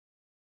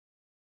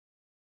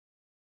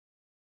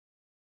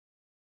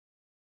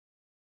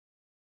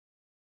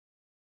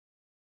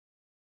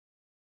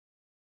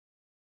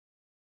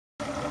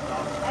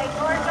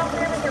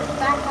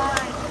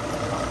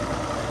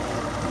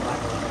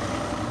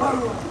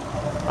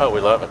Oh,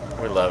 we love it.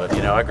 We love it.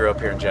 You know, I grew up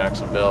here in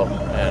Jacksonville,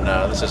 and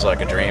this is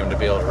like a dream to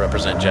be able to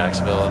represent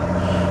Jacksonville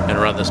and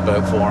run this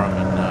boat for them.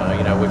 And,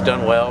 you know, we've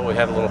done well. We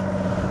had a little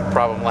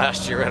problem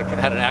last year.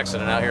 Had an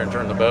accident out here and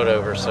turned the boat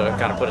over, so it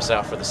kind of put us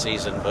out for the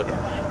season. But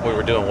we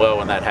were doing well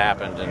when that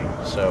happened,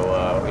 and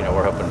so, you know,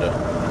 we're hoping to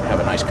have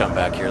a nice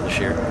comeback here this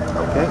year.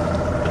 Okay.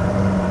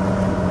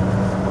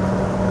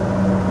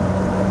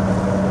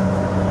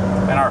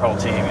 And our whole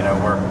team, you know,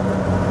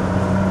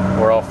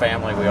 we're all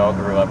family. We all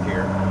grew up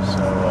here,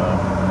 so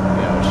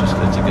you know,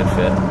 it's a good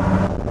fit.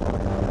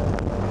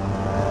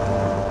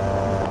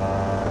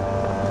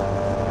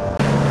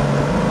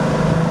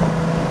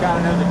 You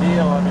gotta know the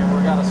deal. I mean,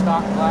 we've got a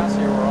stock class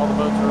here where all the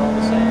boats are all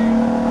the same.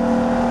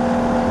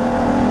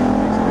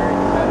 Makes it very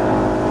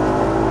competitive.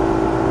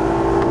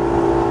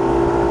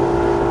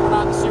 We're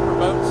not the super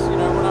boats, you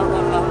know. We're not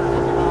running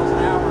 150 miles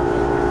an hour,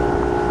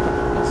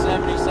 but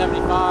 70,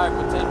 75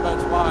 with 10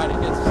 boats wide,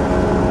 it gets.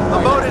 The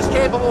boat is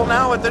capable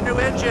now with the new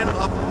engine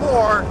of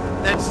more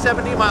than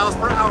 70 miles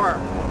per hour.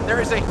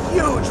 There is a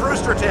huge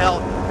rooster tail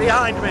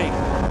behind me.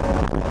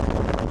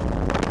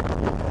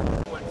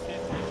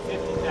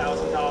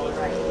 $50,000,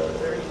 right?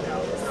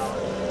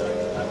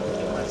 $30,000. I'm gonna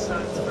keep my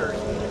sons first.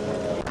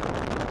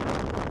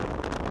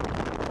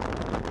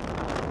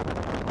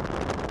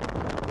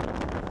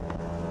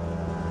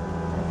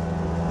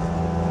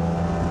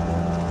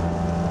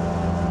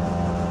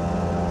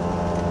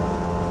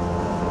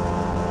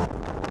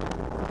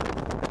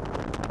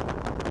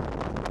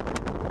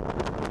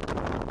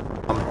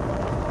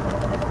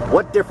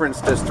 What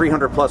difference does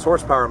 300 plus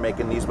horsepower make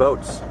in these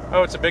boats?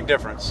 Oh, it's a big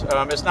difference.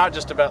 It's not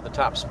just about the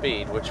top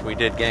speed, which we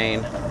did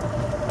gain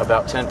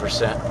about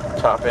 10%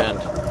 top end,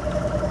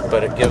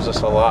 but it gives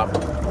us a lot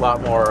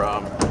more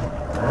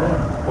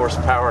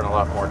horsepower and a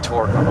lot more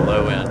torque on the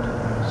low end.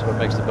 So it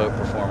makes the boat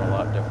perform a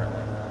lot differently.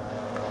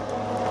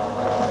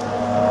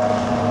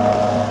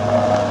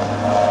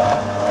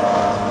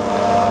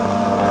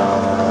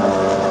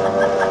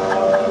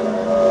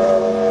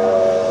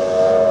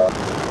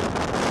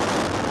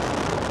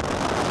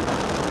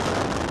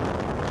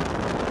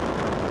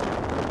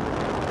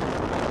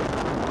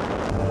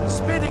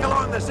 Speeding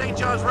along the St.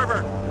 Johns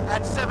River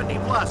at 70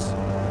 plus.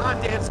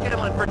 I'm Dan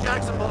Scanlan for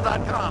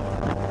Jacksonville.com.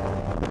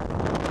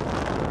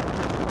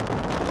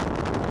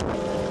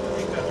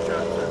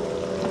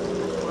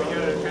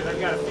 I've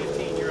got a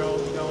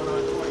 15-year-old going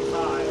on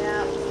 25.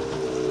 Yeah.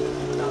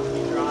 About to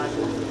be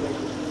driving.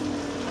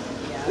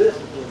 Yeah. This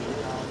is